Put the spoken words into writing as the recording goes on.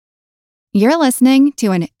You're listening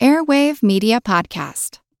to an Airwave Media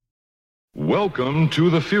Podcast. Welcome to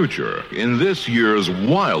the future in this year's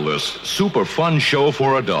wildest super fun show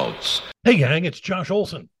for adults. Hey gang, it's Josh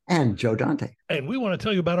Olson. And Joe Dante. And we want to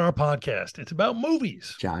tell you about our podcast. It's about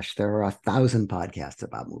movies. Josh, there are 1,000 podcasts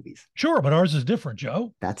about movies. Sure, but ours is different,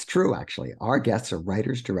 Joe. That's true, actually. Our guests are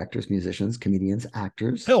writers, directors, musicians, comedians,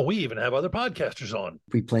 actors. Hell, we even have other podcasters on.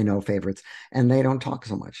 We play no favorites, and they don't talk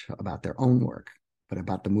so much about their own work, but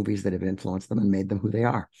about the movies that have influenced them and made them who they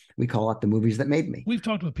are. We call it the movies that made me. We've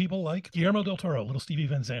talked with people like Guillermo del Toro, Little Stevie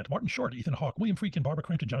Van Zandt, Martin Short, Ethan Hawke, William Friedkin, Barbara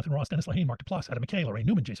Crampton, Jonathan Ross, Dennis Lehane, Mark Duplass, Adam McKay, Lorraine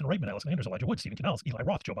Newman, Jason Reitman, Allison Anders, Elijah Wood, Stephen Canals, Eli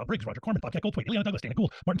Roth, Joe Bob Briggs, Roger Corman, Bobcat Goldthwait, Leon Douglas, Dana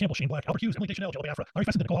Gould, Martin Campbell, Shane Black, Albert Hughes, Emily Deschanel, Joe Biafra, Larry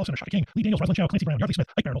Fessenden, Nicole Hausen, Shaka King, Lee Daniels, Rosalind Chow, Clancy Brown, Yardley Smith,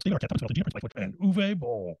 Ike Arnold, Steve Arquette, Thomas Middleton, Jim Prince Lightfoot, and Uwe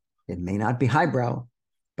Boll. It may not be highbrow,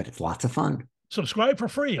 but it's lots of fun. Subscribe for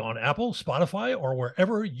free on Apple, Spotify, or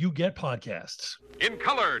wherever you get podcasts. In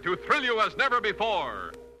color to thrill you as never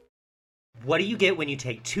before. What do you get when you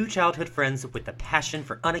take two childhood friends with a passion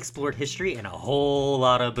for unexplored history and a whole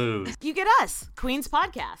lot of booze? You get us, Queen's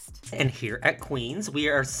Podcast. And here at Queen's, we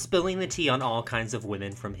are spilling the tea on all kinds of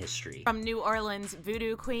women from history. From New Orleans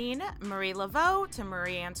voodoo queen, Marie Laveau, to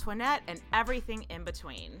Marie Antoinette, and everything in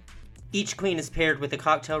between. Each queen is paired with a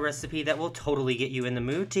cocktail recipe that will totally get you in the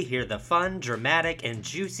mood to hear the fun, dramatic, and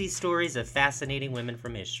juicy stories of fascinating women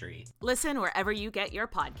from history. Listen wherever you get your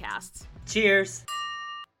podcasts. Cheers!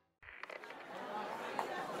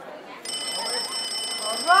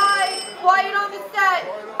 All right, quiet on the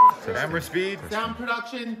set. Camera speed. Sound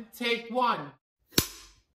production, take one.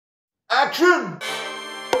 Action!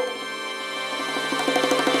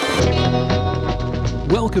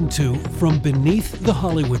 Welcome to From Beneath the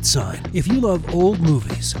Hollywood Sign. If you love old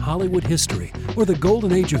movies, Hollywood history, or the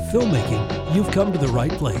golden age of filmmaking, you've come to the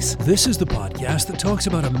right place. This is the podcast that talks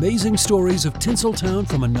about amazing stories of Tinseltown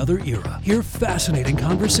from another era. Hear fascinating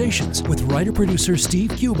conversations with writer-producer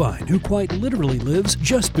Steve Cubine, who quite literally lives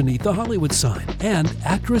just beneath the Hollywood sign, and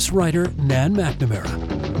actress-writer Nan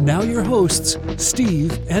McNamara. Now your hosts,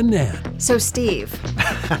 Steve and Nan. So Steve,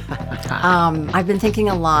 I've been thinking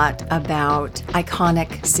a lot about iconic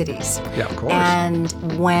cities. Yeah, of course. And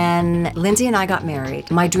when Lindsay and I got married,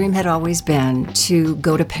 my dream had always been to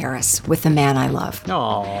go to Paris with the man I love.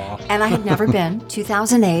 Aww. And I had never been.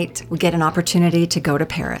 2008, we get an opportunity to go to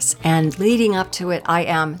Paris. And leading up to it, I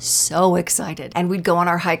am so excited. And we'd go on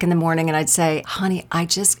our hike in the morning and I'd say, honey,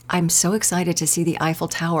 I'm so excited to see the Eiffel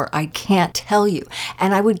Tower. I can't tell you.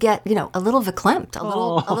 And I would get, a little verklempt, a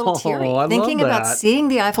little teary, thinking about seeing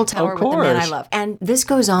the Eiffel Tower with the man I love. And this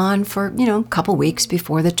goes on for, a couple weeks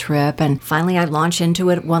before the trip. And finally I launch into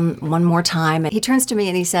it one more time. And he turns to me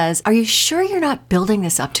and he says, are you sure you're not building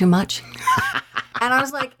this up too much? And I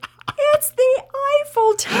was like, it's the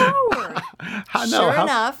Eiffel Tower. Sure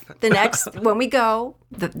enough, when we go,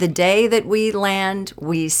 the day that we land,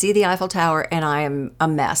 we see the Eiffel Tower, and I am a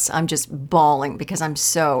mess. I'm just bawling because I'm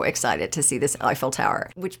so excited to see this Eiffel Tower.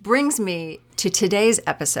 Which brings me to today's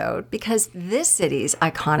episode, because this city's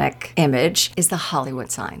iconic image is the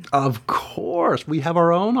Hollywood sign. Of course. We have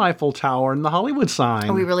our own Eiffel Tower and the Hollywood sign.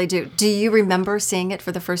 Oh, we really do. Do you remember seeing it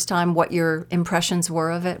for the first time? What your impressions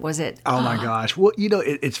were of it? Was it? Oh my gosh. Well,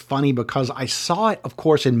 it's funny because I saw it, of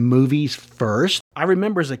course, in movies first. I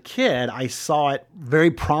remember as a kid, I saw it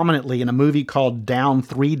very prominently in a movie called Down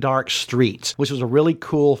Three Dark Streets, which was a really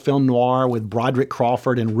cool film noir with Broderick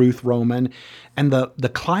Crawford and Ruth Roman. And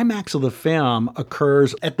the climax of the film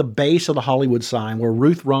occurs at the base of the Hollywood sign, where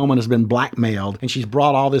Ruth Roman has been blackmailed, and she's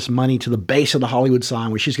brought all this money to the base of the Hollywood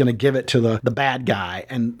sign where she's going to give it to the bad guy.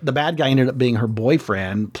 And the bad guy ended up being her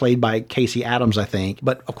boyfriend, played by Casey Adams, I think.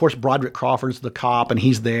 But of course, Broderick Crawford's the cop, and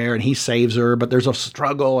he's there, and he saves her. But there's a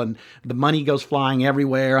struggle, and the money goes flying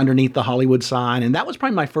everywhere underneath the Hollywood sign. And that was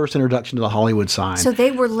probably my first introduction to the Hollywood sign. So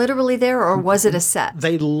they were literally there, or was it a set?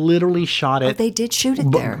 They literally shot it. Oh, they did shoot it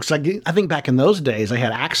there. I think back in those days, they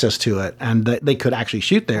had access to it, and they could actually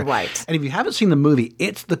shoot there. Right. And if you haven't seen the movie,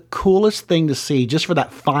 it's the coolest thing to see just for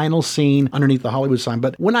that final scene underneath the Hollywood sign.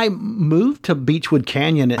 But when I moved to Beachwood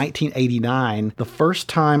Canyon in 1989, the first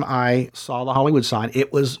time I saw the Hollywood sign,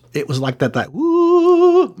 it was like that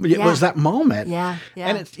woo, it was that moment. Yeah.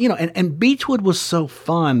 And it's, and Beachwood was so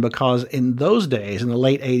fun because in those days, in the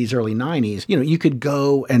late 80s, early 90s, you could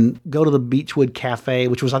go to the Beachwood Cafe,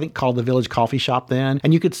 which was, I think, called the Village Coffee Shop then.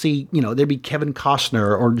 And you could see, there'd be Kevin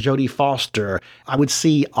Costner or Jodie Foster. I would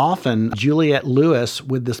see often Juliette Lewis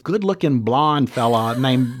with this good-looking blonde fella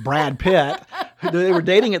named Brad Pitt, They were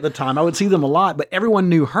dating at the time. I would see them a lot, but everyone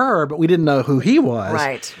knew her, but we didn't know who he was.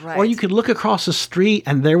 Right. Or you could look across the street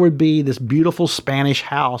and there would be this beautiful Spanish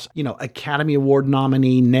house, Academy Award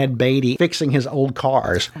nominee Ned Beatty fixing his old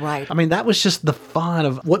cars. Right. I mean, that was just the fun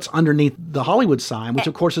of what's underneath the Hollywood sign, which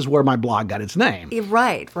of course is where my blog got its name.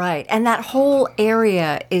 Right. And that whole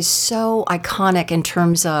area is so iconic in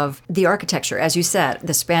terms of the architecture. As you said,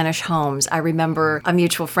 the Spanish homes. I remember a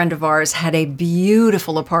mutual friend of ours had a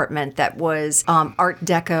beautiful apartment that was Art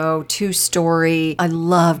Deco, 2-story. I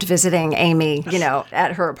loved visiting Amy,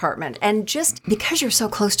 at her apartment. And just because you're so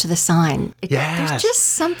close to the sign, there's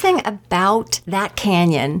just something about that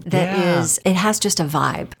canyon that it has just a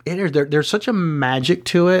vibe. There's such a magic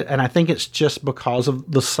to it, and I think it's just because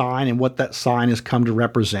of the sign and what that sign has come to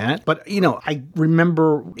represent. But, I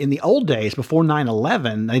remember in the old days, before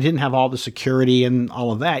 9/11, they didn't have all the security and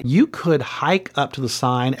all of that. You could hike up to the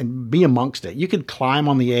sign and be amongst it. You could climb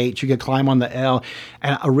on the H, you could climb on the L.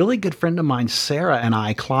 And a really good friend of mine, Sarah, and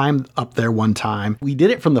I climbed up there one time. We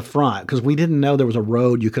did it from the front because we didn't know there was a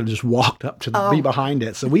road you could have just walked up to be behind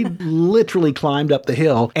it. So we literally climbed up the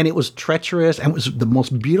hill, and it was treacherous, and it was the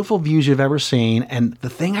most beautiful views you've ever seen. And the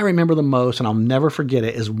thing I remember the most, and I'll never forget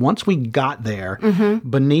it, is once we got there,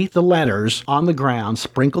 beneath the letters on the ground,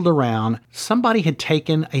 sprinkled around, somebody had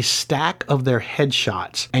taken a stack of their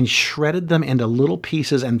headshots and shredded them into little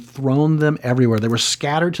pieces and thrown them everywhere. They were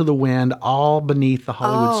scattered to the wind, all beneath the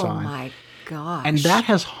Hollywood sign. Oh my gosh. And that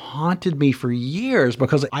has haunted me for years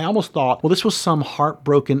because I almost thought, well, this was some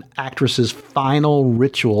heartbroken actress's final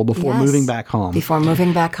ritual before moving back home. Before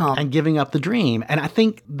moving back home. And giving up the dream. And I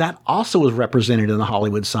think that also is represented in the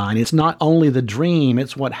Hollywood sign. It's not only the dream,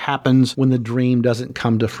 it's what happens when the dream doesn't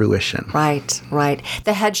come to fruition. Right.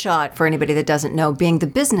 The headshot, for anybody that doesn't know, being the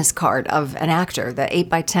business card of an actor. The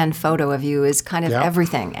 8x10 photo of you is kind of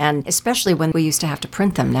everything. And especially when we used to have to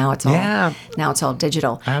print them. Now it's all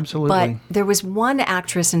digital. Absolutely. But there was one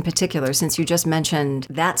actress in particular, since you just mentioned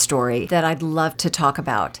that story, that I'd love to talk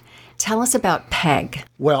about. Tell us about Peg.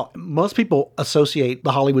 Well, most people associate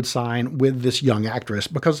the Hollywood sign with this young actress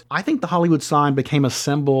because I think the Hollywood sign became a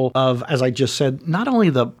symbol of, as I just said, not only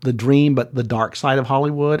the dream, but the dark side of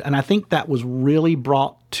Hollywood. And I think that was really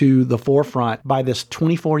brought to the forefront by this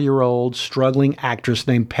 24-year-old struggling actress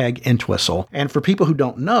named Peg Entwistle. And for people who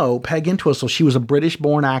don't know, Peg Entwistle, she was a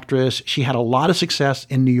British-born actress. She had a lot of success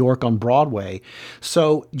in New York on Broadway.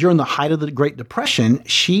 So during the height of the Great Depression,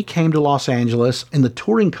 she came to Los Angeles in the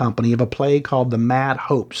touring company of a play called The Mad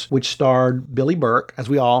Hopes, which starred Billy Burke, as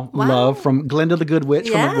we all love, from Glinda the Good Witch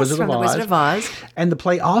from The Wizard of Oz. And the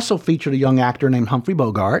play also featured a young actor named Humphrey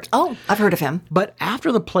Bogart. Oh, I've heard of him. But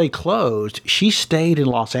after the play closed, she stayed in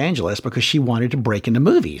Los Angeles because she wanted to break into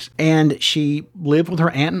movies. And she lived with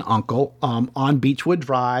her aunt and uncle on Beachwood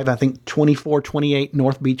Drive, I think 2428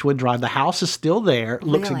 North Beachwood Drive. The house is still there,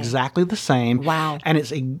 looks exactly the same. Wow. And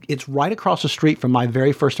it's right across the street from my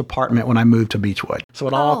very first apartment when I moved to Beachwood. So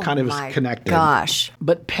it all kind of is connected. Gosh.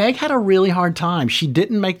 But Peg had a really hard time. She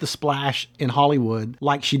didn't make the splash in Hollywood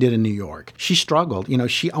like she did in New York. She struggled.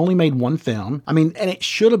 She only made one film. I mean, and it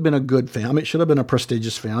should have been a good film. It should have been a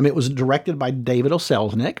prestigious film. It was directed by David O.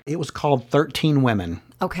 Selznick. It was called 13 Women.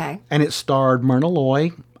 Okay. And it starred Myrna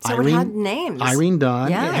Loy, So it had names. Irene Dunn.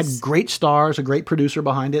 Yes. It had great stars, a great producer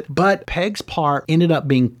behind it. But Peg's part ended up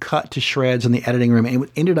being cut to shreds in the editing room. It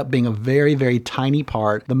ended up being a very, very tiny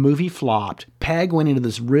part. The movie flopped. Peg went into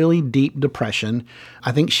this really deep depression.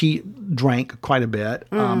 I think she drank quite a bit.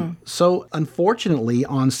 So unfortunately,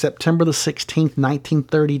 on September the 16th,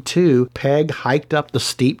 1932, Peg hiked up the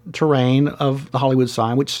steep terrain of the Hollywood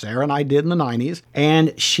sign, which Sarah and I did in the 90s.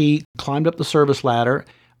 And she climbed up the service ladder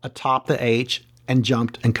atop the H and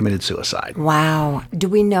jumped and committed suicide. Wow. Do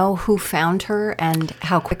we know who found her and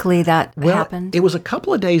how quickly that happened? It was a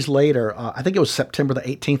couple of days later, I think it was September the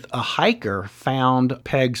 18th, a hiker found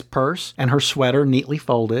Peg's purse and her sweater neatly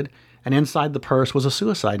folded, and inside the purse was a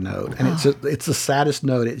suicide note. And it's the saddest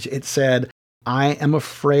note. It said, "I am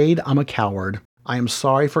afraid I'm a coward. I am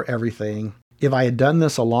sorry for everything. If I had done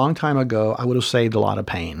this a long time ago, I would have saved a lot of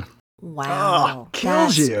pain." Wow.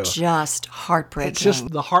 Kills you. That's just heartbreaking. It's just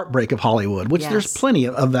the heartbreak of Hollywood, which there's plenty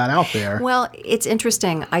of that out there. Well, it's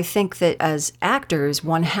interesting. I think that as actors,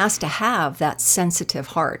 one has to have that sensitive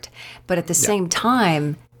heart. But at the same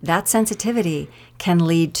time, that sensitivity can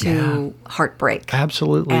lead to heartbreak.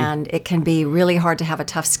 Absolutely. And it can be really hard to have a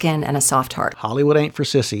tough skin and a soft heart. Hollywood ain't for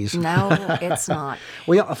sissies. No, it's not.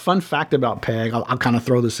 Well, yeah, a fun fact about Peg, I'll kind of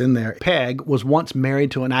throw this in there. Peg was once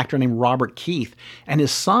married to an actor named Robert Keith, and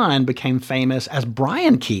his son became famous as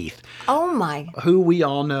Brian Keith. Oh, my. Who we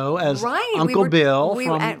all know as Uncle Bill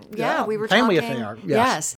from we were Family talking, Affair.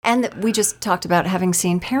 Yes. And we just talked about having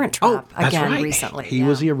seen Parent Trap again recently. He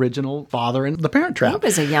was the original father in The Parent Trap. He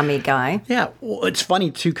was a yummy guy. Yeah. Well, it's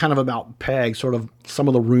funny, too, kind of about Peg, sort of some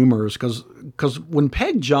of the rumors, because when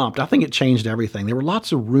Peg jumped, I think it changed everything. There were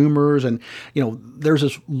lots of rumors, and, there's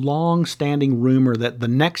this long-standing rumor that the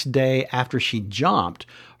next day after she jumped,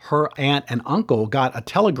 her aunt and uncle got a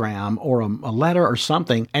telegram or a letter or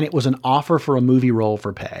something, and it was an offer for a movie role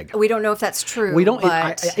for Peg. We don't know if that's true. We don't.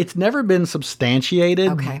 But... It's never been substantiated.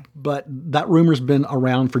 Okay. But that rumor's been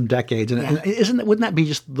around for decades, and wouldn't that be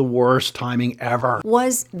just the worst timing ever?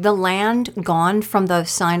 Was the land gone from the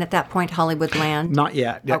sign at that point, Hollywood Land? Not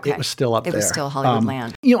yet. Okay. It was still up there. It was still Hollywood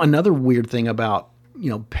Land. Another weird thing about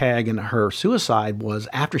Peg and her suicide was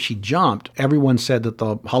after she jumped, everyone said that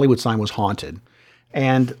the Hollywood sign was haunted.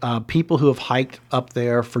 And people who have hiked up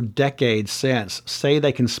there for decades since say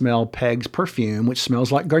they can smell Peg's perfume, which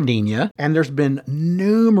smells like gardenia. And there's been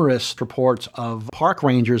numerous reports of park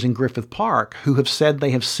rangers in Griffith Park who have said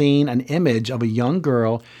they have seen an image of a young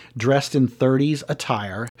girl dressed in 30s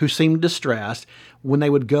attire who seemed distressed. When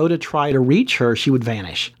they would go to try to reach her, she would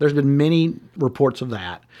vanish. There's been many reports of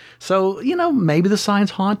that. So, maybe the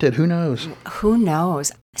sign's haunted. Who knows? Who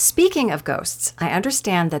knows? Speaking of ghosts, I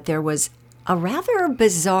understand that there was a rather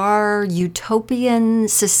bizarre utopian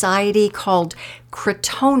society called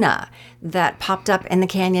Crotona that popped up in the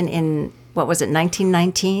canyon in,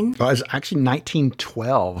 1919? It was actually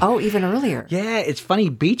 1912. Oh, even earlier. Yeah, it's funny.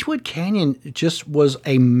 Beachwood Canyon just was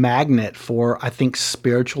a magnet for, I think,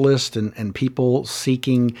 spiritualists and people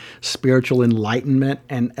seeking spiritual enlightenment.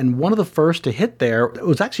 And one of the first to hit there, it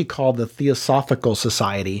was actually called the Theosophical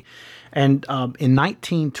Society. And in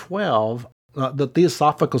 1912, the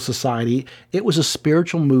Theosophical Society, it was a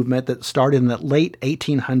spiritual movement that started in the late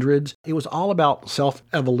 1800s. It was all about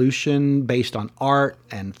self-evolution based on art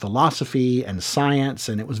and philosophy and science,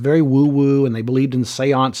 and it was very woo-woo, and they believed in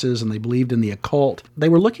seances, and they believed in the occult. They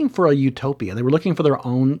were looking for a utopia. They were looking for their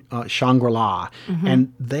own Shangri-La,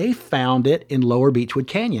 and they found it in Lower Beachwood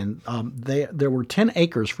Canyon. There were 10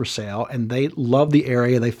 acres for sale, and they loved the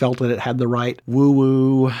area. They felt that it had the right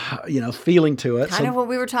woo-woo, feeling to it. Kind of what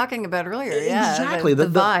we were talking about earlier. Yeah, exactly. The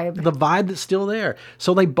vibe. The vibe that's still there.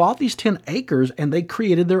 So they bought these 10 acres and they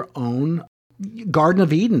created their own Garden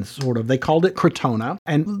of Eden, sort of. They called it Crotona.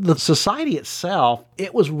 And the society itself,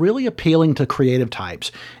 it was really appealing to creative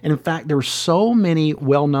types. And in fact, there were so many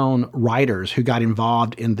well-known writers who got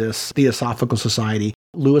involved in this Theosophical Society.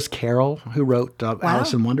 Lewis Carroll, who wrote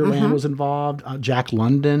Alice in Wonderland, was involved. Jack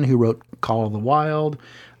London, who wrote Call of the Wild.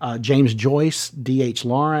 James Joyce, D.H.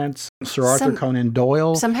 Lawrence, Sir Arthur Conan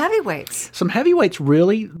Doyle. Some heavyweights. Some heavyweights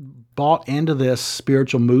really bought into this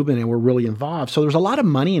spiritual movement and were really involved. So there's a lot of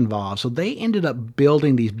money involved. So they ended up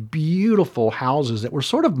building these beautiful houses that were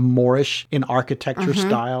sort of Moorish in architecture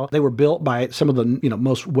style. They were built by some of the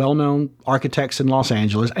most well-known architects in Los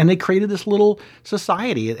Angeles, and they created this little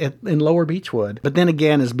society in Lower Beachwood. But then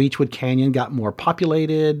again, as Beachwood Canyon got more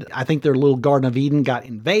populated, I think their little Garden of Eden got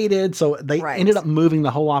invaded. So they ended up moving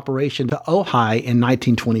the whole operation to Ojai in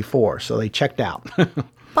 1924. So they checked out.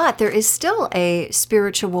 But there is still a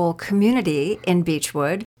spiritual community in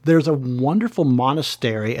Beachwood. There's a wonderful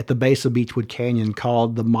monastery at the base of Beachwood Canyon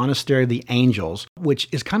called the Monastery of the Angels, which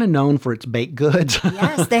is kind of known for its baked goods.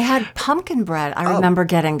 Yes, they had pumpkin bread I remember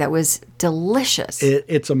getting that was delicious.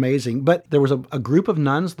 It's amazing. But there was a group of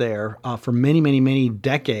nuns there for many, many, many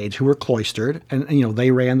decades who were cloistered, and they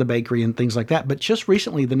ran the bakery and things like that. But just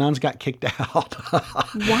recently, the nuns got kicked out.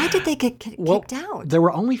 Why did they get kicked out? There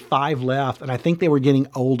were only 5 left, and I think they were getting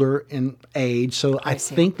older in age. So I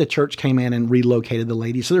think the church came in and relocated the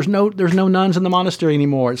ladies. So there's no nuns in the monastery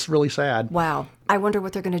anymore. It's really sad. Wow. I wonder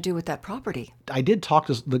what they're going to do with that property. I did talk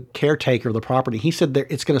to the caretaker of the property. He said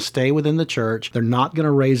it's going to stay within the church. They're not going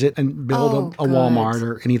to raise it and build a Walmart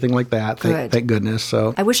or anything like that. Thank goodness.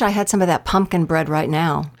 So I wish I had some of that pumpkin bread right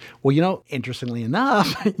now. Well, interestingly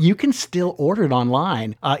enough, you can still order it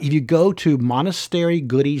online. If you go to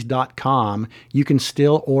monasterygoodies.com, you can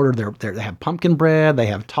still order they have pumpkin bread, they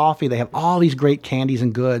have toffee, they have all these great candies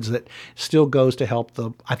and goods that still goes to help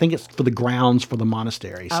I think it's for the grounds for the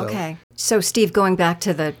monastery. Okay. So, Steve, going back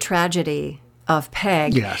to the tragedy of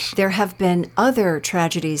Peg, yes, there have been other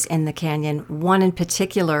tragedies in the canyon. One in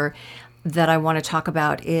particular, that I want to talk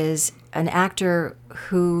about is an actor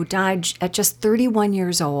who died at just 31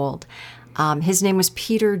 years old. His name was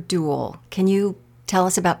Peter Duell. Can you tell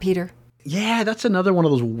us about Peter? Yeah, that's another one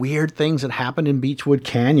of those weird things that happened in Beachwood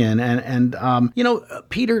Canyon. And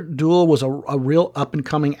Peter Duell was a real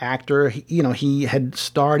up-and-coming actor. He had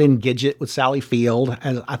starred in Gidget with Sally Field.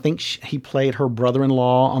 As I think he played her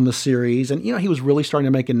brother-in-law on the series. And, he was really starting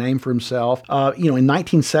to make a name for himself. In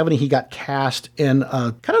 1970, he got cast in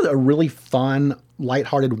kind of a really fun,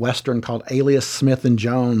 lighthearted Western called Alias Smith and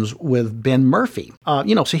Jones with Ben Murphy.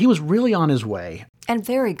 So he was really on his way. And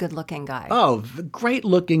very good-looking guy. Oh,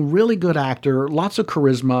 great-looking, really good actor, lots of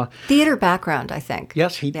charisma. Theater background, I think.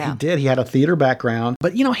 Yes, he did. He had a theater background.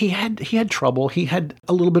 But, he had trouble. He had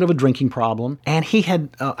a little bit of a drinking problem. And he had,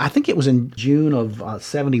 I think it was in June of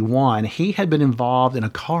 71, he had been involved in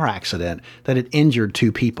a car accident that had injured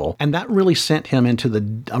 2 people. And that really sent him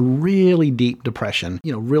into a really deep depression.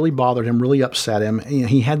 Really bothered him, really upset him.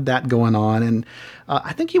 He had that going on. And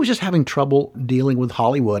I think he was just having trouble dealing with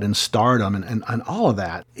Hollywood and stardom and all of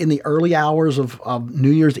that. In the early hours of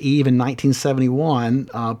New Year's Eve in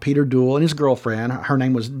 1971, Peter Duell and his girlfriend, her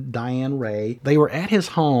name was Diane Ray, they were at his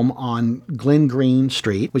home on Glen Green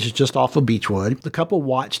Street, which is just off of Beachwood. The couple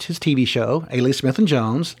watched his TV show, Alias Smith and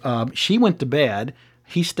Jones. She went to bed.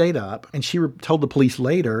 He stayed up, and she told the police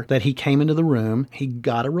later that he came into the room, he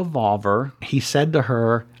got a revolver, he said to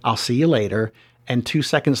her, "I'll see you later." And 2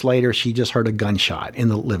 seconds later, she just heard a gunshot in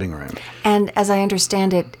the living room. And as I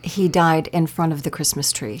understand it, he died in front of the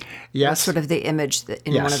Christmas tree. Yes. That's sort of the image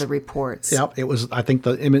in one of the reports. Yep. It was, I think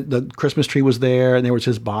the Christmas tree was there, and there was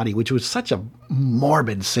his body, which was such a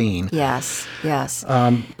morbid scene. Yes.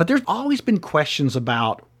 But there's always been questions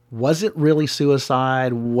about, was it really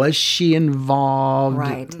suicide? Was she involved?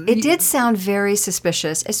 Right. It did sound very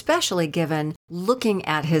suspicious, especially given looking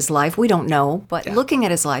at his life. We don't know, but looking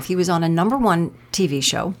at his life, he was on a #1 TV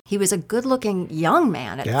show. He was a good-looking young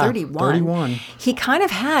man at 31. He kind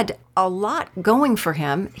of had a lot going for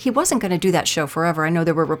him. He wasn't going to do that show forever. I know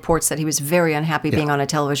there were reports that he was very unhappy being on a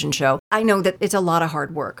television show. I know that it's a lot of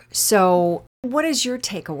hard work. So what is your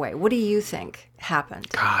takeaway? What do you think happened?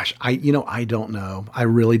 Gosh, I don't know. I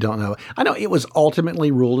really don't know. I know it was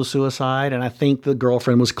ultimately ruled a suicide, and I think the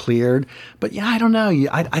girlfriend was cleared. But I don't know.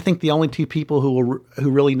 I think the only 2 people who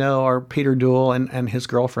really know are Peter Duell and his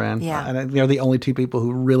girlfriend. Yeah. And they're the only 2 people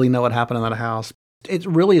who really know what happened in that house. It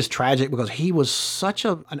really is tragic because he was such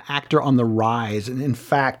an actor on the rise. And in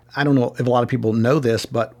fact, I don't know if a lot of people know this,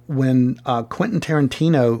 but when Quentin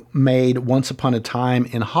Tarantino made Once Upon a Time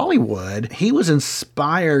in Hollywood, he was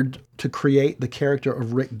inspired to create the character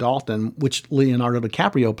of Rick Dalton, which Leonardo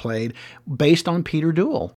DiCaprio played, based on Peter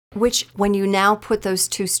Duell. Which, when you now put those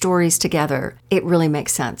 2 stories together, it really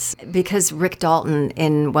makes sense. Because Rick Dalton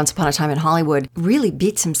in Once Upon a Time in Hollywood really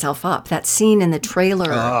beats himself up. That scene in the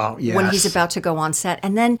trailer when he's about to go on set.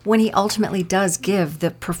 And then when he ultimately does give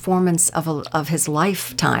the performance of his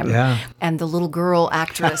lifetime. Yeah. And the little girl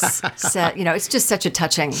actress said, it's just such a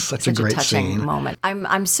touching scene. moment.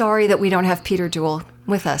 I'm sorry that we don't have Peter Duell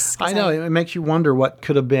with us. I know. It makes you wonder what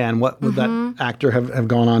could have been. What would that actor have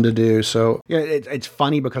gone on to do? So it's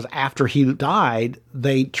funny because after he died,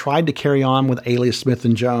 they tried to carry on with Alias Smith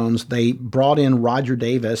and Jones. They brought in Roger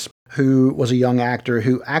Davis, who was a young actor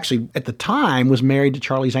who actually at the time was married to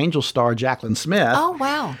Charlie's Angels star Jaclyn Smith. Oh,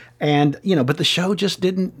 wow. And, but the show just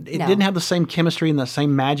didn't have the same chemistry and the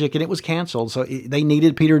same magic, and it was canceled. So they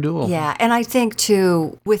needed Peter Duell. Yeah. And I think,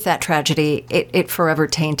 too, with that tragedy, it forever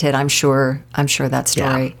tainted, I'm sure that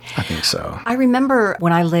story. Yeah, I think so. I remember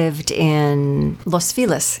when I lived in Los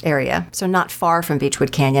Feliz area, so not far from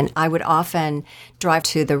Beachwood Canyon, I would often drive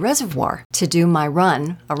to the reservoir to do my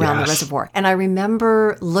run around the reservoir. And I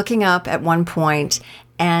remember looking up at one point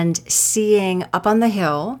and seeing up on the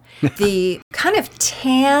hill the kind of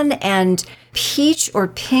tan and peach or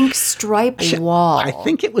pink striped wall. I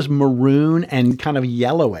think it was maroon and kind of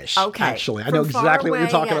yellowish, actually. I know exactly what you're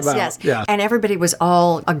talking about. Yes. And everybody was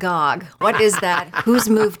all agog. What is that? Who's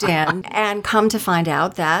moved in? And come to find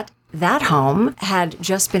out that home had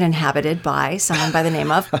just been inhabited by someone by the name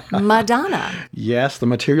of Madonna. Yes, the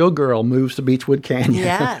Material Girl moves to Beachwood Canyon.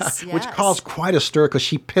 Yes. Which caused quite a stir because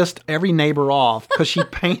she pissed every neighbor off because she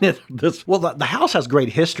painted this. Well, the house has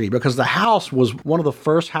great history because the house was one of the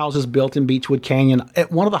first houses built in Beachwood Canyon at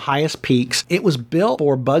one of the highest peaks. It was built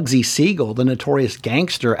for Bugsy Siegel, the notorious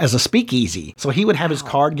gangster, as a speakeasy. So he would have his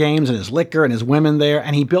card games and his liquor and his women there,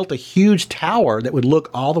 and he built a huge tower that would look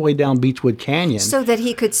all the way down Beachwood Canyon. So that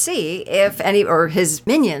he could see. see if any, or his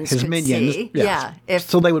minions could see. Yes. Yeah.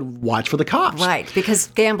 So they would watch for the cops. Right, because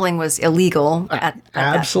gambling was illegal at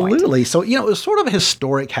Absolutely. that point. So, it was sort of a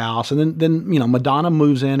historic house. And then Madonna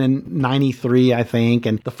moves in 93, I think.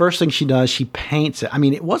 And the first thing she does, she paints it. I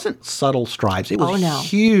mean, it wasn't subtle stripes. It was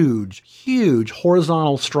huge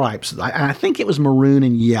horizontal stripes. I think it was maroon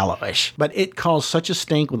and yellowish. But it caused such a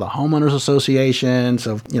stink with the homeowners association.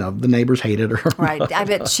 So, the neighbors hated her. Right. I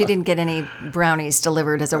bet she didn't get any brownies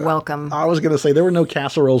delivered as a welcome. I was going to say there were no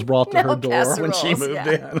casseroles brought to her door when she moved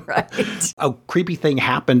in. Right. A creepy thing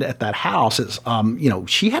happened at that house is,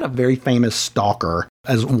 she had a very famous stalker,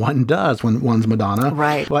 as one does when one's Madonna.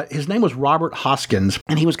 Right. But his name was Robert Hoskins,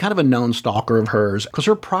 and he was kind of a known stalker of hers because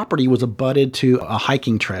her property was abutted to a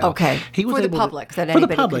hiking trail. Okay. For the public,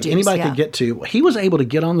 anybody could get to. He was able to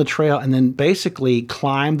get on the trail and then basically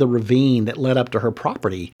climb the ravine that led up to her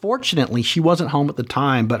property. Fortunately, she wasn't home at the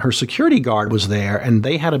time, but her security guard was there, and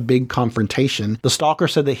they had a big confrontation. The stalker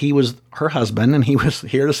said that he was her husband, and he was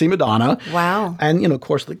here to see Madonna. Wow. And, of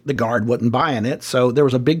course, the guard wasn't buying it, so there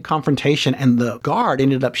was a big confrontation, and the guard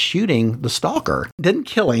ended up shooting the stalker. Didn't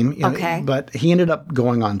kill him, but he ended up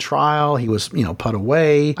going on trial. He was, put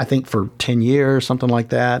away, I think, for 10 years, something like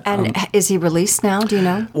that. And is he released now? Do you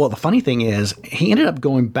know? Well, the funny thing is, he ended up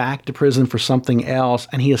going back to prison for something else,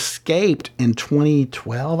 and he escaped in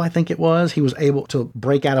 2012, I think it was. He was able to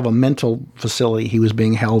break out of a mental facility he was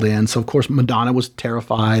being held in. So, of course, Madonna was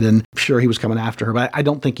terrified, and sure he was coming after her, but I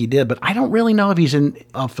don't think he did. But I don't really know if he's in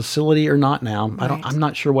a facility or not now. Right. I'm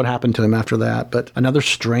not sure what happened to him after that, but another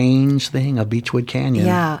strange thing of Beachwood Canyon.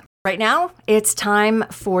 Yeah. Right now, it's time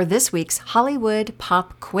for this week's Hollywood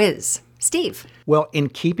Pop Quiz. Steve. Well, in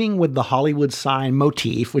keeping with the Hollywood sign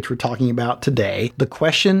motif, which we're talking about today, the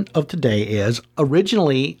question of today is,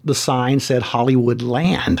 originally the sign said Hollywood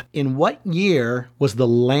Land. In what year was the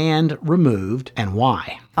land removed and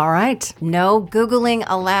why? All right, no Googling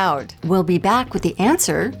allowed. We'll be back with the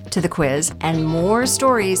answer to the quiz and more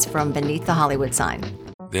stories from beneath the Hollywood sign.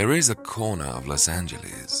 There is a corner of Los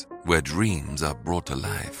Angeles where dreams are brought to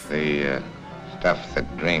life. The stuff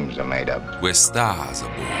that dreams are made of. Where stars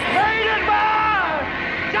are born. Rated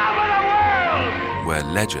by top of the world! Where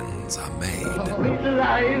legends are made. Oh, it's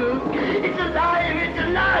alive! It's alive! It's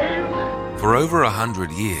alive! For over 100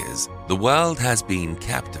 years, the world has been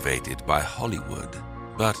captivated by Hollywood.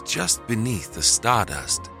 But just beneath the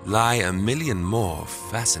stardust lie a million more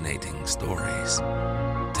fascinating stories.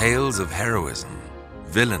 Tales of heroism,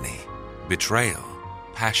 villainy, betrayal,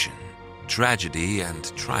 passion, tragedy,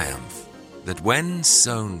 and triumph that, when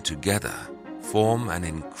sewn together, form an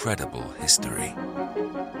incredible history.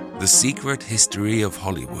 The Secret History of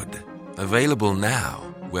Hollywood, available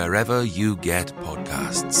now wherever you get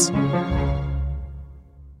podcasts.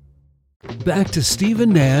 Back to Steve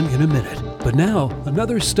and Nan in a minute, but now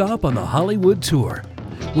another stop on the Hollywood tour.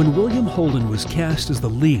 When William Holden was cast as the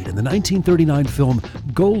lead in the 1939 film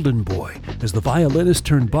Golden Boy as the violinist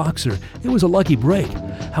turned boxer, it was a lucky break.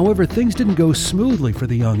 However, things didn't go smoothly for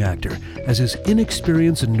the young actor, as his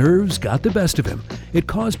inexperience and nerves got the best of him. It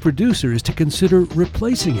caused producers to consider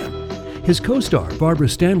replacing him. His co-star, Barbara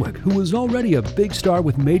Stanwyck, who was already a big star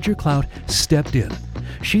with major clout, stepped in.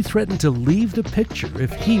 She threatened to leave the picture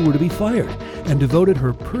if he were to be fired, and devoted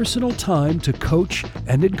her personal time to coach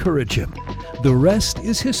and encourage him. The rest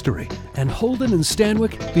is history, and Holden and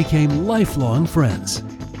Stanwyck became lifelong friends.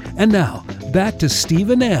 And now, back to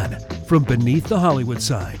Steve and Nan from Beneath the Hollywood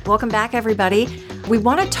Sign. Welcome back, everybody. We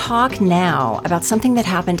want to talk now about something that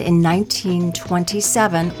happened in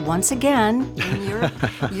 1927. Once again, in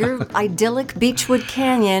your idyllic Beachwood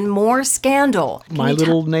Canyon, more scandal. My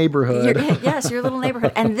little neighborhood. Yes, your little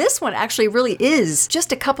neighborhood. And this one actually really is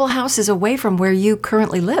just a couple houses away from where you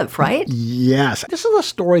currently live, right? Yes. This is a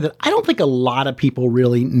story that I don't think a lot of people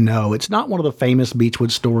really know. It's not one of the famous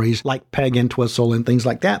Beachwood stories like Peg and Twistle and things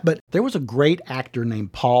like that, but there was a great actor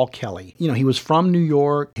named Paul Kelly. He was from New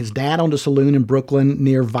York. His dad owned a saloon in Brooklyn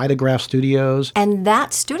near Vitagraph Studios. And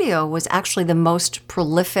that studio was actually the most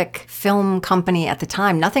prolific film company at the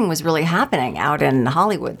time. Nothing was really happening out in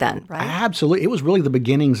Hollywood then, right? Absolutely. It was really the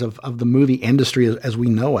beginnings of the movie industry as we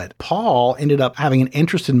know it. Paul ended up having an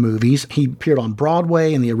interest in movies. He appeared on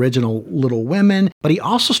Broadway in the original Little Women, but he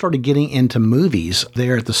also started getting into movies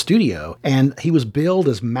there at the studio. And he was billed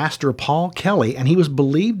as Master Paul Kelly, and he was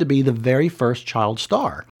believed to be the very first child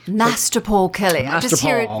star. Master Paul Kelly. I just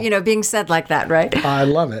hear it, being said like that, right? I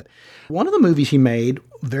love it. One of the movies he made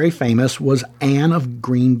very famous was Anne of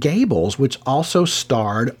Green Gables, which also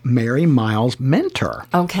starred Mary Miles Minter.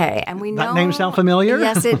 Okay, and we know... That name sound familiar?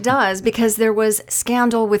 Yes, it does, because there was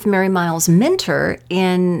scandal with Mary Miles Minter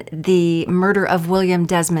in the murder of William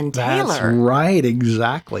Desmond Taylor. That's right,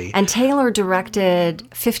 exactly. And Taylor directed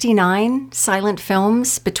 59 silent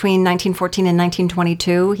films between 1914 and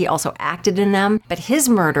 1922. He also acted in them. But his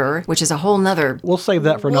murder, which is a whole nother... We'll save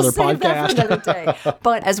that for another podcast. That for another day.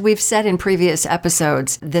 But as we've said in previous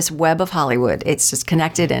episodes, this web of Hollywood, it's just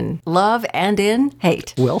connected in love and in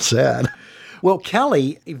hate. Well said. Well,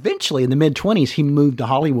 Kelly, eventually in the mid-20s, he moved to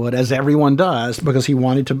Hollywood, as everyone does, because he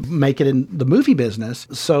wanted to make it in the movie business.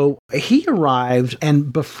 So he arrived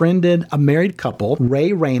and befriended a married couple,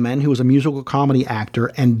 Ray Raymond, who was a musical comedy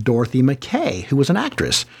actor, and Dorothy McKay, who was an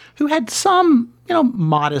actress, who had some,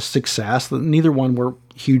 modest success. Neither one were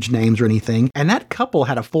huge names or anything. And that couple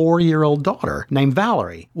had a 4-year-old daughter named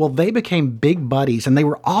Valerie. Well, they became big buddies, and they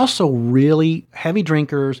were also really heavy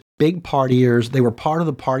drinkers, big partiers. They were part of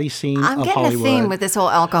the party scene of Hollywood. I'm getting a theme with this whole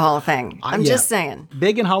alcohol thing. I'm just saying.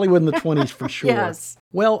 Big in Hollywood in the 20s for sure. Yes.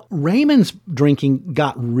 Well, Raymond's drinking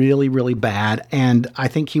got really, really bad, and I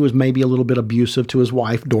think he was maybe a little bit abusive to his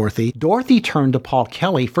wife, Dorothy. Dorothy turned to Paul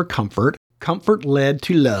Kelly for comfort. Comfort led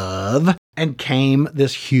to love, and came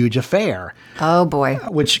this huge affair. Oh, boy.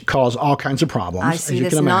 Which caused all kinds of problems. I see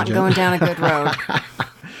this not going down a good road.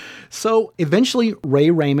 So eventually,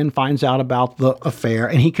 Ray Raymond finds out about the affair,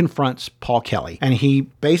 and he confronts Paul Kelly. And he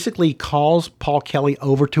basically calls Paul Kelly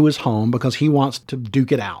over to his home because he wants to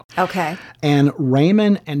duke it out. Okay. And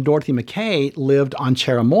Raymond and Dorothy McKay lived on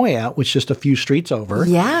Cherimoya, which is just a few streets over.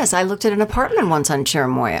 Yes, I looked at an apartment once on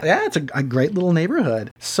Cherimoya. Yeah, it's a great little neighborhood.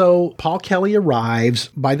 So Paul Kelly arrives.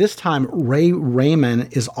 By this time, Ray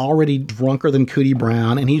Raymond is already drunker than Cootie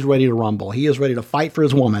Brown, and he's ready to rumble. He is ready to fight for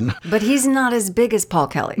his woman. But he's not as big as Paul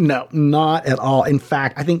Kelly. No, not at all. In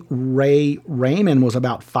fact, I think Ray Raymond was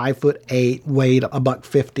about 5'8", weighed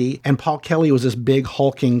 $150, and Paul Kelly was this big,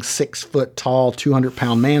 hulking, 6 foot tall,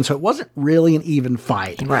 200-pound man. So it wasn't really an even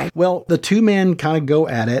fight. Right. Well, the two men kind of go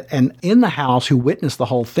at it, and in the house, who witnessed the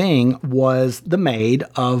whole thing was the maid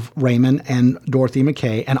of Raymond and Dorothy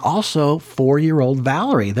McKay, and also 4-year-old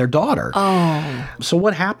Valerie, their daughter. Oh. So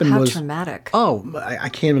what happened was... How traumatic. Oh, I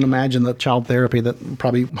can't even imagine the child therapy that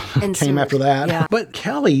probably came after that. Yeah. But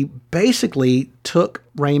Kelly basically took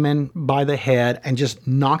Raymond by the head and just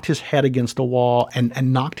knocked his head against the wall and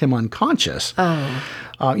knocked him unconscious. Oh.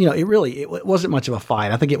 It wasn't much of a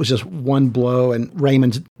fight. I think it was just one blow and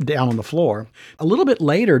Raymond's down on the floor. A little bit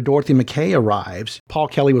later, Dorothy McKay arrives. Paul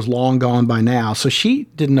Kelly was long gone by now, so she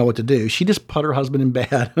didn't know what to do. She just put her husband in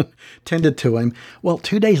bed, tended to him. Well,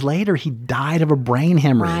 2 days later, he died of a brain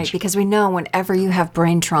hemorrhage. Right, because we know whenever you have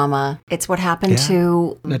brain trauma, it's what happened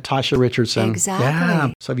to... Natasha Richardson. Exactly.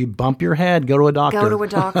 Yeah. So if you bump your head, go to a doctor. Go to a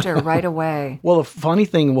doctor right away. Well, the funny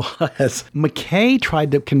thing was, McKay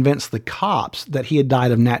tried to convince the cops that he had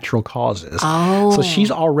died of natural causes. Oh. So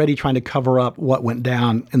she's already trying to cover up what went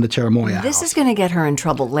down in the Cherimoya house. This is going to get her in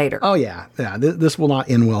trouble later. Oh, yeah. This will not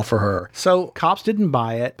end well for her. So cops didn't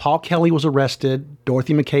buy it. Paul Kelly was arrested.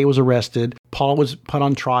 Dorothy McKay was arrested. Paul was put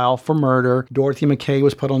on trial for murder. Dorothy McKay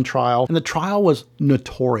was put on trial. And the trial was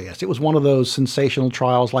notorious. It was one of those sensational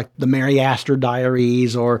trials like the Mary Astor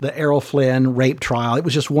Diaries or the Errol Flynn rape trial. It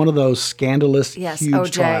was just one of those scandalous, huge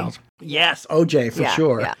OJ. trials. Yes, OJ for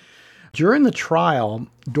sure. Yeah. During the trial,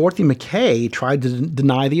 Dorothy McKay tried to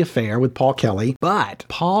deny the affair with Paul Kelly, but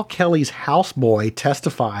Paul Kelly's houseboy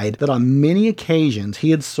testified that on many occasions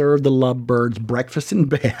he had served the lovebirds breakfast in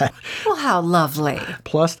bed. Well, how lovely.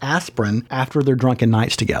 Plus aspirin after their drunken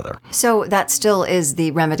nights together. So that still is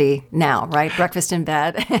the remedy now, right? Breakfast in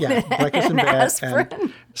bed. Yeah, breakfast in bed.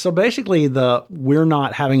 Aspirin. So basically the we're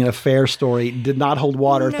not having an affair story did not hold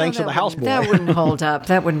water thanks to the houseboy. That wouldn't hold up.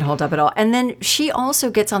 That wouldn't hold up at all. And then she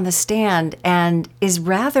also gets on the stand and is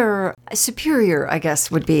rather superior, I guess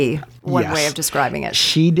would be one way of describing it.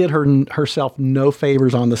 She did herself no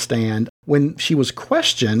favors on the stand. When she was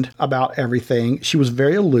questioned about everything, she was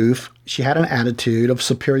very aloof. She had an attitude of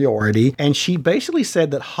superiority, and she basically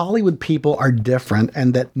said that Hollywood people are different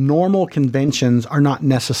and that normal conventions are not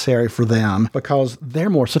necessary for them because they're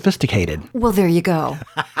more sophisticated. Well, there you go.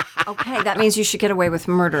 Okay, that means you should get away with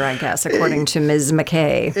murder, I guess, according to Ms.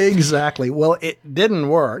 McKay. Exactly. Well, it didn't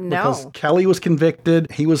work because Kelly was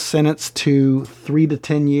convicted. He was sentenced to 3 to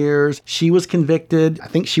 10 years. She was convicted. I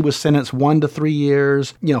think she was sentenced 1 to 3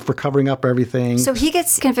 years, for covering up everything. So he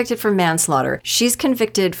gets convicted for manslaughter. She's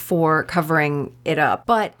convicted for covering it up.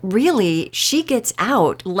 But really, she gets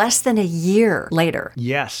out less than a year later.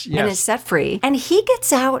 Yes. And is set free. And he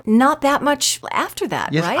gets out not that much after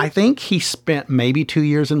that, yes, right? I think he spent maybe 2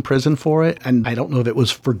 years in prison prison for it. And I don't know if it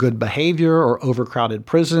was for good behavior or overcrowded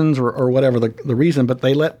prisons or whatever the reason, but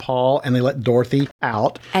they let Paul and they let Dorothy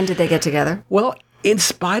out. And did they get together? Well, in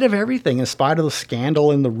spite of everything, in spite of the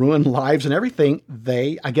scandal and the ruined lives and everything,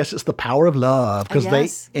 I guess it's the power of love, because they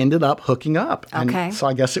ended up hooking up. Okay. And so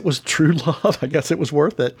I guess it was true love. I guess it was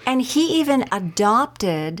worth it. And he even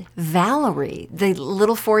adopted Valerie, the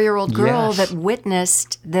little 4-year-old girl that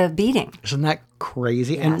witnessed the beating. Isn't that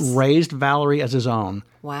crazy? Yes. And raised Valerie as his own.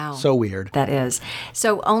 Wow. So weird. That is.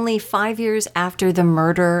 So only 5 years after the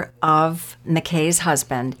murder of McKay's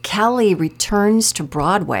husband, Kelly returns to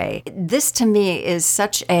Broadway. This to me is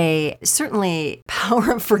such a certainly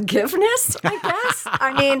power of forgiveness, I guess.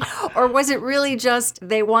 I mean, or was it really just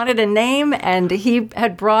they wanted a name and he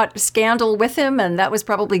had brought scandal with him and that was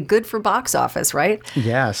probably good for box office, right?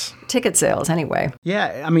 Yes. Ticket sales anyway.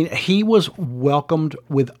 Yeah, I mean, he was welcomed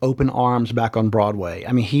with open arms back on Broadway.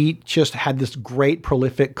 I mean, he just had this great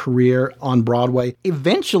prolific career on Broadway.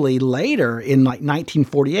 Eventually, later in like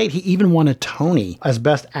 1948, he even won a Tony as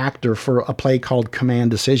Best Actor for a play called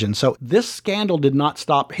Command Decision. So this scandal did not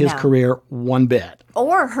stop his career one bit.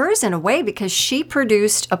 Or hers in a way, because she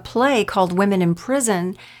produced a play called Women in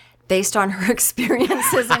Prison based on her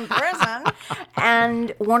experiences in prison,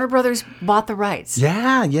 and Warner Brothers bought the rights.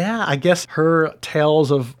 Yeah. I guess her tales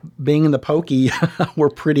of being in the pokey were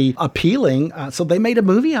pretty appealing, so they made a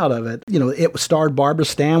movie out of it. You know, it starred Barbara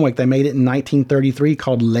Stanwyck. They made it in 1933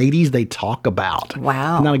 called Ladies They Talk About.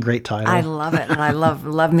 Wow. Isn't that a great title? I love it, and I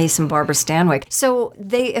love me some Barbara Stanwyck. So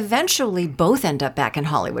they eventually both end up back in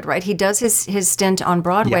Hollywood, right? He does his stint on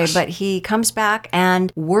Broadway, but he comes back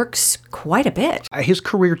and works quite a bit. His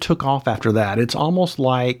career took off after that. It's almost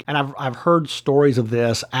like, and I've heard stories of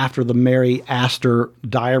this after the Mary Astor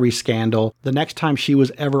diary scandal. The next time she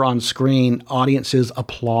was ever on screen, audiences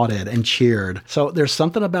applauded and cheered. So there's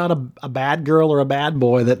something about a bad girl or a bad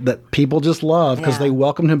boy that people just love because they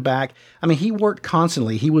welcomed him back. I mean, he worked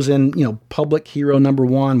constantly. He was in, Public Hero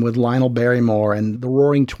 #1 with Lionel Barrymore and The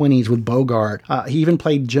Roaring Twenties with Bogart. He even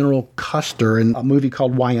played General Custer in a movie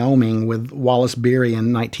called Wyoming with Wallace Beery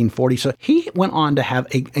in 1940. So he went on to have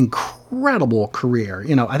an incredible career.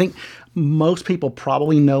 I think most people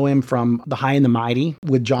probably know him from The High and the Mighty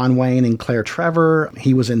with John Wayne and Claire Trevor.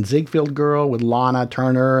 He was in Ziegfeld Girl with Lana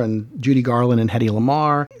Turner and Judy Garland and Hedy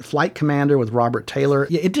Lamarr. Flight Commander with Robert Taylor.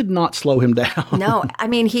 It did not slow him down. No, I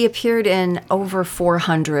mean, he appeared in over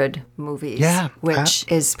 400 movies,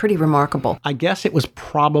 which is pretty remarkable. I guess it was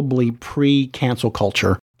probably pre-cancel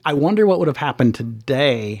culture. I wonder what would have happened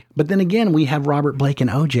today. But then again, we have Robert Blake and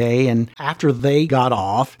OJ, and after they got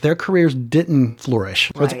off, their careers didn't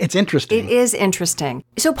flourish. So it's interesting. It is interesting.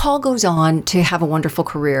 So Paul goes on to have a wonderful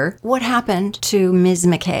career. What happened to Ms.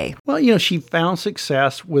 McKay? Well, she found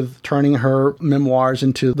success with turning her memoirs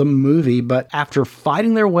into the movie, but after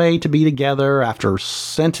fighting their way to be together, after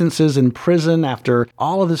sentences in prison, after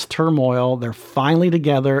all of this turmoil, they're finally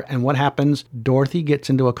together, and what happens? Dorothy gets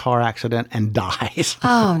into a car accident and dies.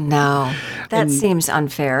 Oh, no. That seems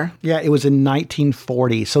unfair. Yeah, it was in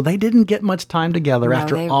 1940. So they didn't get much time together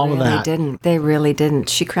after all of that. They really didn't.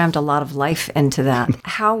 She crammed a lot of life into that.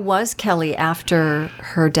 How was Kelly after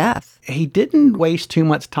her death? He didn't waste too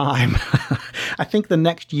much time. I think the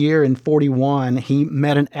next year in 41, he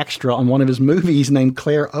met an extra on one of his movies named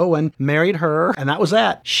Claire Owen, married her, and that was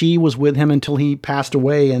that. She was with him until he passed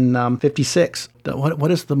away in 56.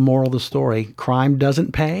 What is the moral of the story? Crime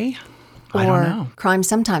doesn't pay? I don't know. Crime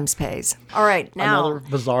sometimes pays. All right, now another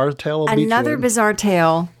bizarre tale of another Beachwood. Bizarre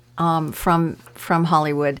tale from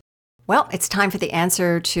Hollywood. Well, it's time for the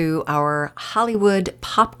answer to our Hollywood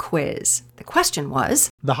pop quiz. The question was,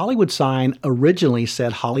 the Hollywood sign originally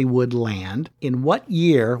said Hollywood Land. In what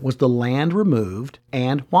year was the land removed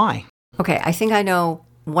and why? Okay, I think I know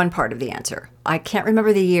one part of the answer. I can't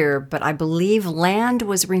remember the year, but I believe land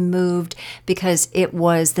was removed because it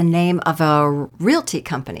was the name of a realty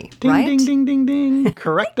company, right? Ding, ding, ding, ding.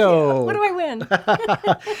 Correcto. What do I win?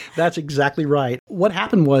 That's exactly right. What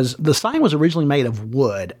happened was the sign was originally made of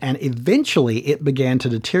wood, and eventually it began to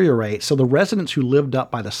deteriorate. So the residents who lived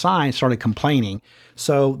up by the sign started complaining.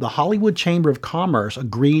 So the Hollywood Chamber of Commerce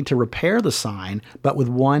agreed to repair the sign, but with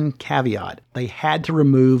one caveat. They had to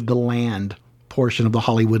remove the land portion of the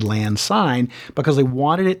Hollywood Land sign because they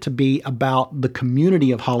wanted it to be about the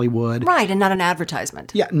community of Hollywood. Right, and not an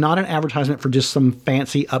advertisement. Yeah, not an advertisement for just some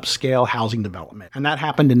fancy upscale housing development. And that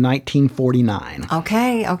happened in 1949.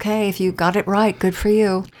 Okay, if you got it right, good for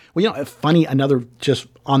you. Well, funny, another just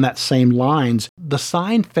on that same lines, the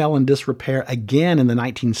sign fell in disrepair again in the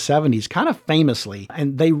 1970s, kind of famously.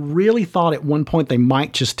 And they really thought at one point they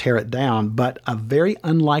might just tear it down, but a very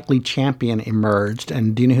unlikely champion emerged.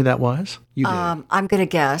 And do you know who that was? You do. I'm going to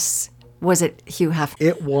guess. Was it Hugh Hefner?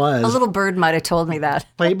 It was. A little bird might have told me that.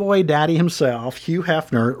 Playboy daddy himself, Hugh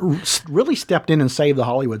Hefner, really stepped in and saved the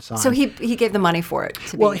Hollywood sign. So he gave the money for it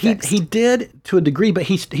to be fixed. He did to a degree, but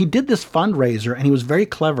he did this fundraiser, and he was very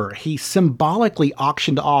clever. He symbolically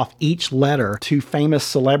auctioned off each letter to famous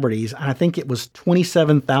celebrities, and I think it was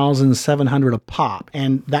 $27,700 a pop.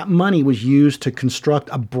 And that money was used to construct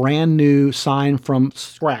a brand new sign from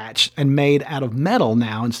scratch and made out of metal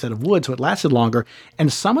now instead of wood, so it lasted longer.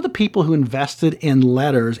 And some of the people who invested in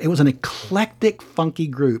letters, it was an eclectic, funky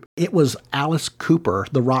group. It was Alice Cooper,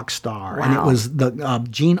 the rock star, and it was the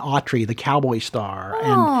Gene Autry, the cowboy star,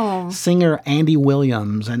 and singer Andy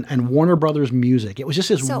Williams, and Warner Brothers Music. It was just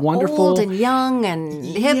this wonderful, old and young and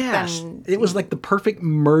hip. Yes, and it was like the perfect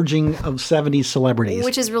merging of 70s celebrities.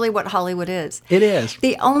 Which is really what Hollywood is. It is.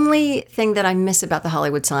 The only thing that I miss about the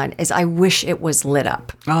Hollywood sign is I wish it was lit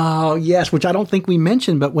up. Oh, yes, which I don't think we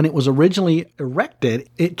mentioned, but when it was originally erected,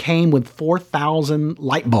 it came with 4,000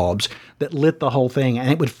 light bulbs that lit the whole thing, and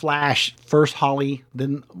it would flash first holly,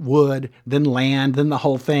 then wood, then land, then the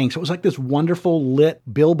whole thing. So it was like this wonderful lit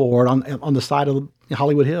billboard on the side of the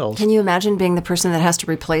Hollywood Hills. Can you imagine being the person that has to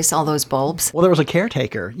replace all those bulbs? Well, there was a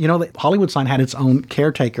caretaker. You know, the Hollywood sign had its own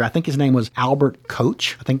caretaker. I think his name was Albert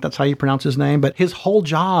Coach. I think that's how you pronounce his name. But his whole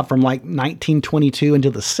job from like 1922 into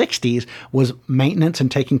the 60s was maintenance and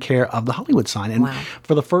taking care of the Hollywood sign. And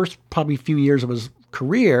for the first probably few years of his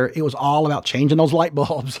career, it was all about changing those light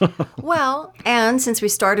bulbs. Well, and since we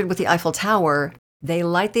started with the Eiffel Tower, they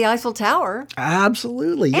light the Eiffel Tower.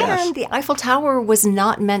 Absolutely, yes. And the Eiffel Tower was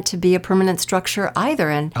not meant to be a permanent structure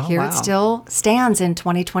either. And here it still stands in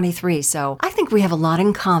 2023. So I think we have a lot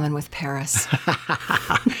in common with Paris.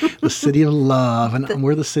 The city of love. And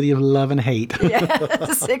we're the city of love and hate.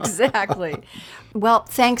 Yes, exactly. Well,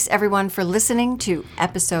 thanks everyone for listening to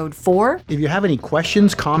episode 4. If you have any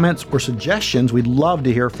questions, comments, or suggestions, we'd love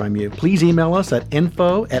to hear from you. Please email us at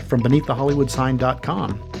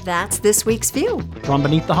info@FromBeneathTheHollywoodSign.com. That's this week's View. From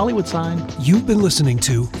Beneath the Hollywood Sign. You've been listening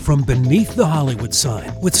to From Beneath the Hollywood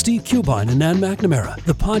Sign with Steve Kubine and Nan McNamara,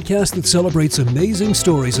 the podcast that celebrates amazing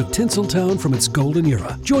stories of Tinseltown from its golden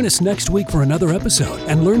era. Join us next week for another episode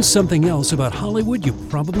and learn something else about Hollywood you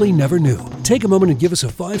probably never knew. Take a moment and give us a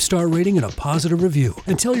 5-star rating and a positive review.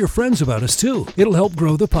 And tell your friends about us too. It'll help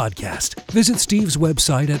grow the podcast. Visit Steve's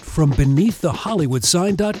website at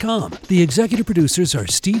FromBeneathTheHollywoodSign.com. The executive producers are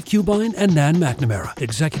Steve Kubine and Nan McNamara.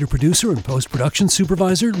 Executive producer and post-production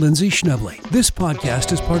supervisor Lindsay Schnebley. This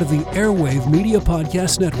podcast is part of the Airwave Media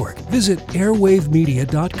Podcast Network. Visit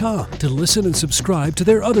airwavemedia.com to listen and subscribe to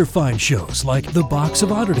their other fine shows like The Box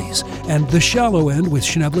of Oddities and The Shallow End with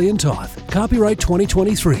Schnebley and Toth. Copyright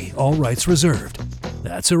 2023. All rights reserved.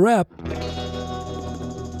 That's a wrap.